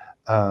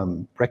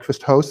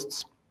breakfast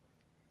hosts.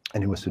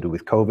 And it was to do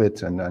with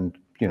COVID and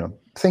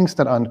things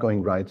that aren't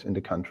going right in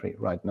the country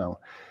right now.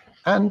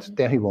 And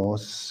there he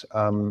was,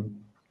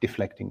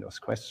 deflecting those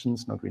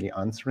questions, not really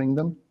answering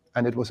them.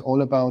 And it was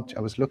all about, I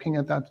was looking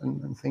at that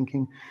and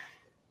thinking,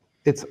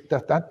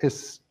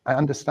 I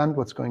understand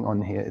what's going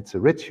on here. It's a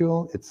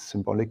ritual, it's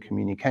symbolic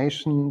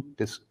communication,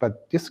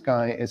 but this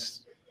guy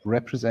is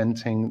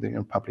representing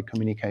the public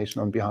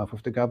communication on behalf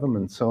of the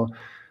government. So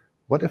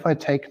what if I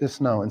take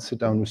this now and sit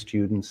down with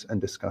students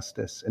and discuss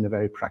this in a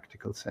very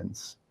practical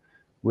sense?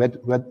 Where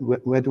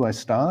do I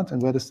start,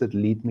 and where does that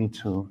lead me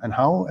to? And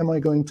how am I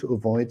going to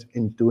avoid,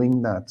 in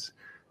doing that,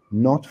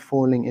 not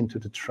falling into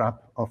the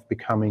trap of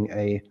becoming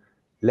a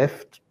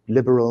left,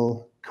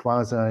 liberal,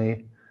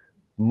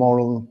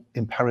 quasi-moral,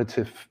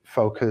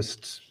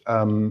 imperative-focused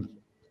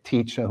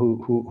teacher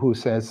who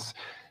says,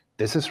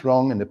 this is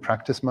wrong and the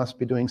practice must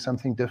be doing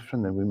something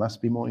different and we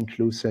must be more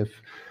inclusive?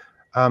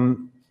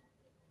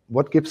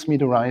 What gives me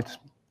the right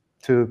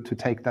to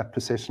take that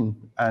position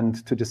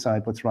and to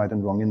decide what's right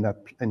and wrong in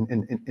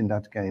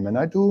that game? And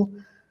I do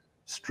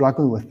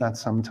struggle with that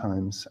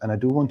sometimes, and I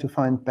do want to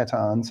find better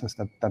answers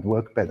that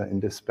work better in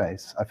this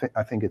space.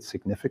 I think it's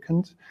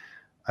significant.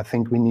 I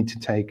think we need to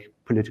take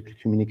political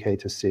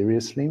communicators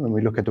seriously. When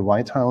we look at the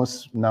White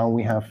House, now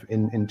we have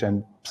in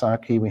Jen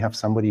Psaki, we have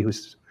somebody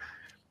who's,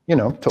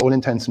 to all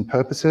intents and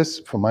purposes,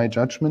 for my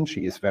judgment,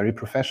 she is very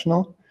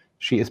professional.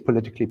 She is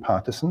politically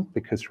partisan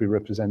because she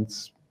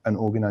represents an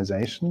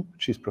organization.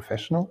 She's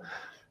professional.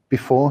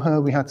 Before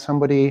her, we had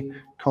somebody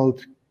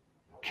called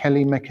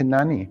Kelly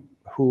McInerney,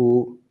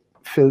 who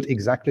filled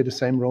exactly the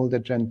same role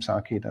that Jen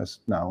Psaki does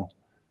now.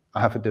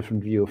 I have a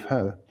different view of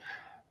her.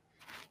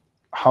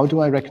 How do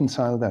I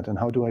reconcile that, and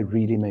how do I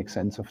really make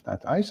sense of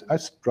that? I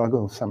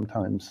struggle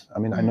sometimes. I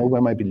mean, I know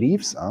where my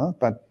beliefs are,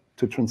 but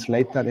to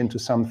translate that into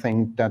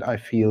something that I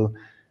feel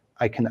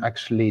I can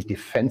actually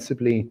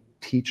defensively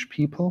teach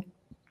people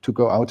to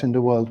go out in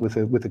the world with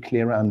a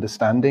clearer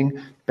understanding,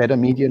 better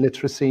media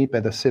literacy,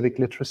 better civic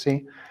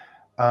literacy,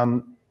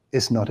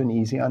 is not an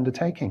easy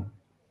undertaking.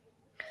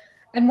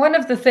 And one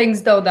of the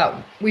things, though,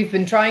 that we've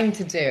been trying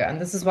to do, and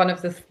this is one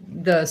of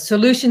the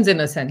solutions, in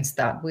a sense,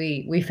 that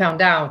we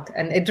found out,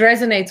 and it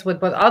resonates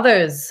with what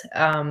others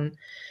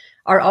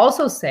are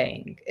also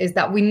saying, is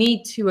that we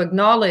need to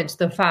acknowledge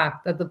the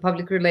fact that the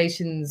public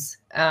relations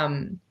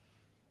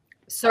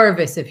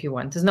service, if you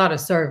want, is not a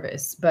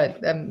service, but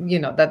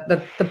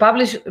that the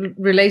public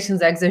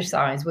relations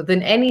exercise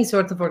within any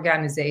sort of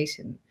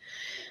organization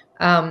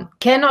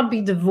cannot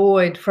be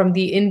devoid from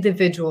the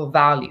individual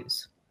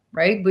values.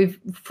 Right? We've,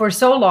 for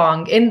so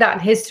long, in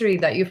that history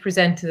that you've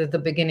presented at the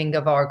beginning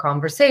of our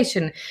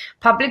conversation,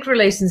 public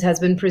relations has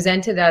been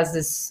presented as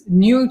this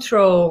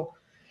neutral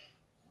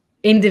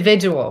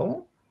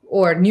individual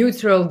or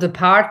neutral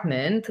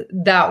department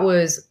that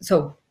was,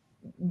 so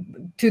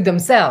to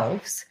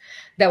themselves,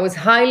 that was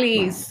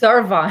highly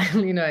servile,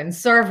 and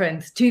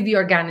servant to the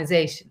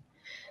organization.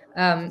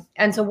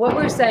 And so what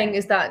we're saying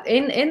is that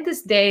in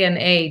this day and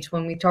age,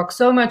 when we talk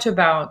so much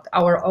about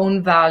our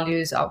own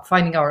values,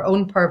 finding our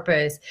own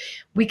purpose,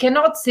 we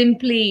cannot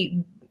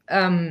simply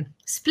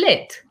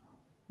split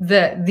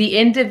the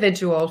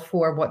individual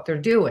for what they're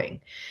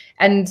doing.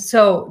 And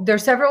so there are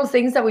several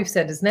things that we've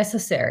said is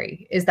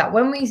necessary, is that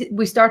when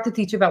we start to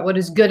teach about what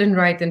is good and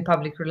right in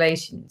public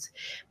relations,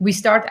 we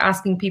start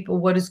asking people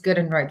what is good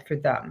and right for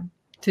them,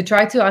 to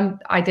try to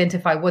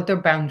identify what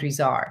their boundaries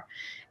are.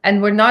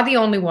 And we're not the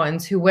only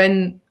ones who,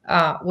 when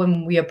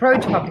we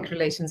approach public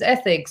relations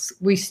ethics,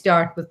 we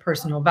start with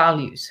personal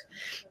values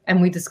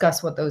and we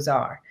discuss what those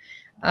are.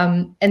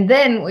 And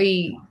then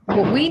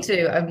what we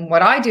do, and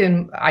what I do,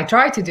 and I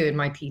try to do in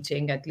my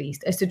teaching at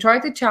least, is to try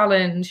to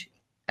challenge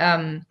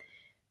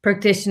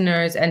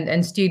practitioners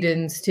and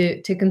students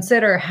to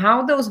consider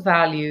how those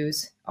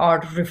values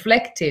are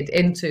reflected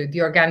into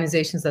the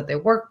organizations that they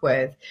work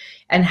with,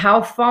 and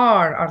how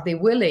far are they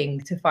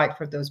willing to fight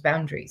for those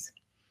boundaries.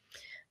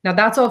 Now,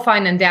 that's all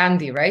fine and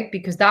dandy, right?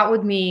 Because that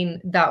would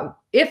mean that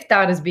if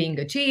that is being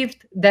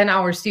achieved, then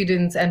our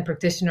students and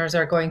practitioners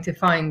are going to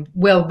find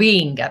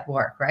well-being at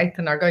work, right?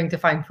 And are going to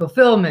find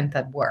fulfillment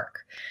at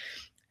work,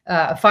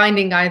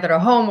 finding either a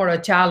home or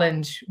a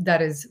challenge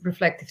that is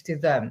reflective to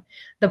them.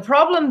 The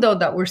problem, though,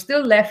 that we're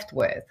still left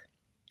with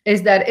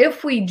is that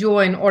if we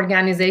join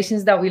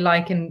organizations that we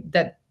like and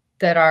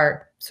that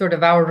are sort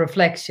of our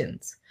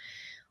reflections,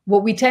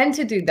 what we tend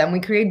to do then,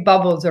 we create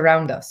bubbles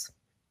around us,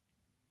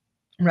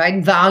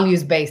 right?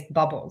 Values-based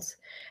bubbles.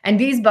 And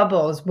these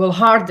bubbles will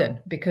harden,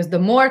 because the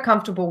more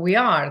comfortable we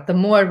are, the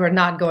more we're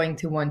not going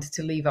to want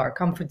to leave our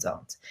comfort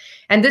zones.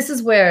 And this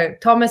is where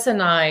Thomas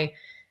and I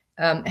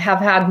have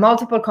had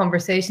multiple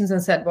conversations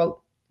and said,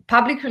 well,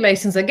 public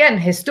relations, again,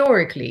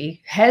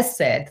 historically has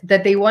said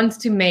that they want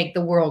to make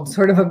the world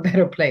sort of a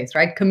better place,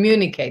 right?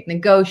 Communicate,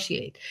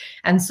 negotiate.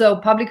 And so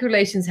public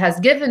relations has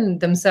given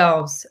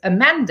themselves a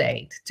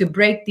mandate to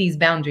break these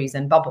boundaries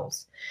and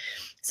bubbles.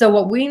 So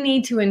what we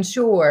need to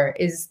ensure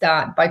is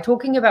that by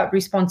talking about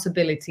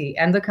responsibility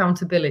and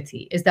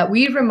accountability, is that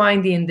we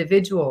remind the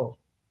individual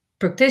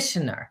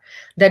practitioner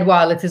that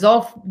while it is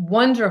all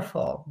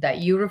wonderful that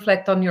you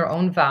reflect on your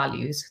own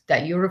values,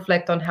 that you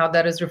reflect on how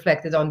that is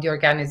reflected on the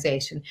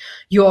organization,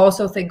 you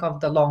also think of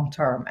the long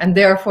term. And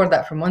therefore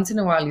that from once in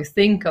a while you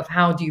think of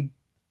how do you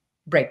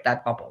break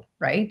that bubble,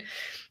 right?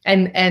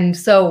 And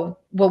so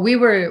what we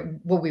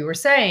were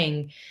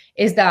saying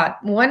is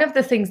that one of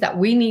the things that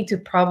we need to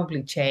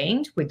probably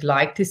change, we'd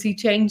like to see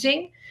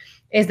changing,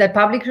 is that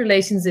public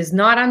relations is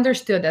not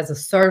understood as a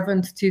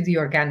servant to the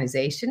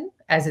organization,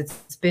 as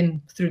it's been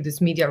through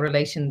this media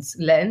relations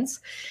lens,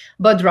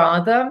 but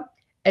rather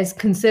as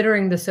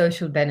considering the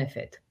social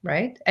benefit,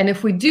 right? And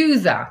if we do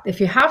that, if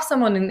you have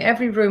someone in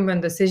every room when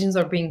decisions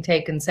are being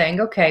taken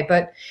saying, okay,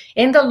 but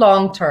in the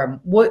long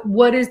term,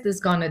 what is this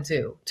gonna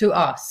do to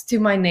us, to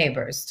my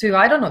neighbors, to,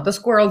 I don't know, the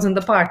squirrels in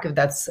the park, if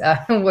that's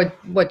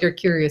what you're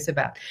curious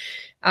about.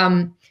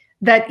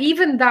 That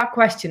even that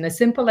question, as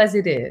simple as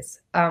it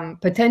is,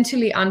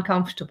 potentially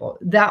uncomfortable,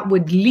 that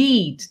would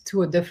lead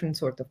to a different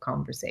sort of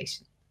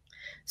conversation.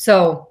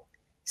 So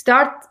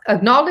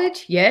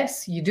acknowledge,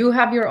 yes, you do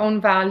have your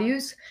own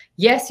values.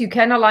 Yes, you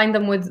can align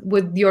them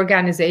with the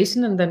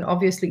organization, and then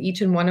obviously each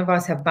and one of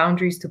us have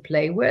boundaries to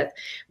play with,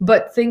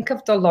 but think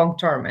of the long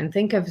term and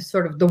think of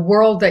sort of the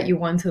world that you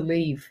want to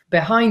leave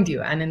behind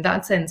you. And in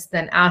that sense,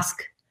 then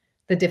ask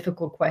the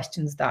difficult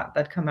questions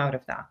that come out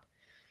of that.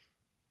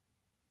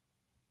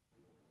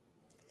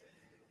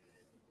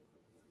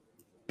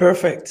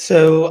 Perfect.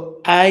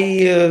 So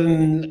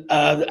I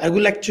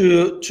would like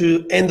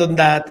to end on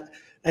that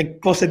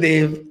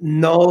positive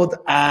note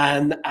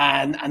and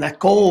a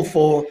call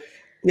for,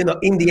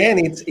 in the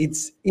end,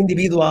 it's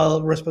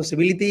individual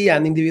responsibility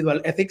and individual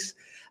ethics.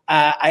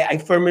 I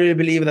firmly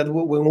believe that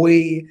when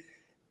we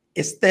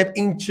step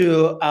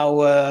into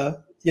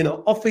our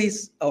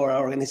office or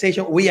our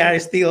organization, we are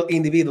still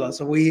individuals.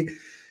 So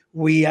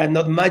we are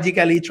not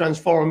magically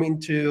transformed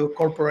into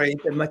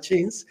corporate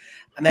machines.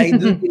 And I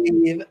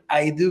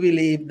do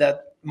believe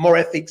that more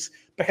ethics,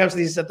 perhaps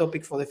this is a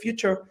topic for the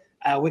future.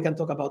 We can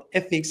talk about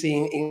ethics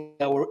in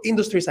our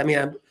industries. I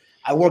mean,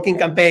 I work in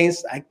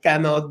campaigns. I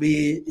cannot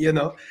be,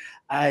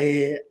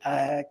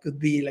 I could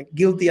be like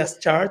guilty as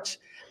charged.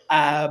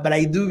 But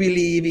I do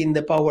believe in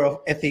the power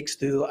of ethics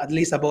to at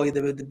least avoid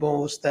the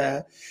most,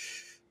 the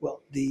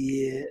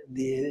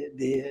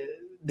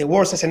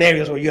worst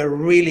scenarios where you're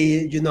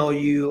really,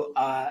 you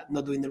are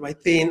not doing the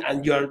right thing,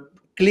 and you're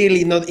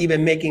clearly not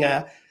even making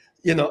a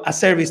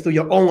service to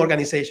your own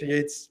organization.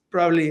 It's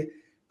probably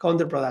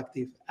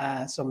counterproductive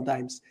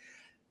sometimes.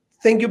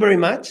 Thank you very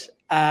much,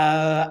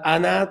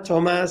 Anna,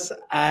 Thomas.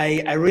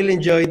 I really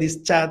enjoyed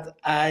this chat.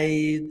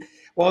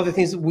 One of the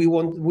things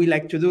we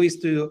like to do is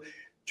to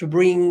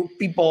bring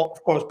people,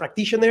 of course,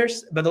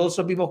 practitioners, but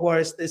also people who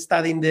are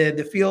studying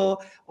the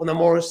field on a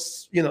more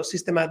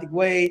systematic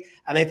way.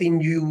 And I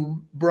think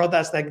you brought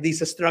us like this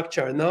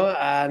structure, no?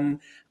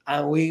 And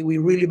we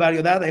really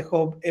value that. I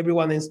hope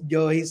everyone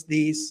enjoys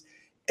this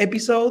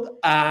episode,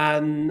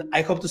 and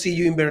I hope to see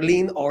you in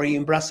Berlin or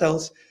in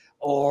Brussels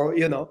or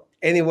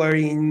anywhere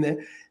in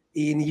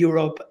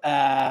Europe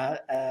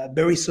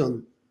very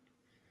soon.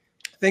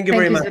 Thank you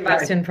very much,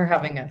 Sebastian, for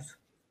having us.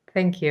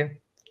 Thank you.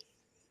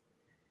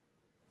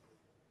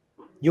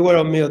 You were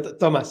on mute,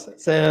 Thomas.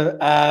 So,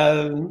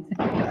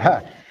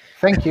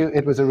 Thank you.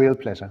 It was a real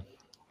pleasure.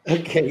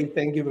 okay,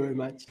 thank you very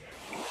much.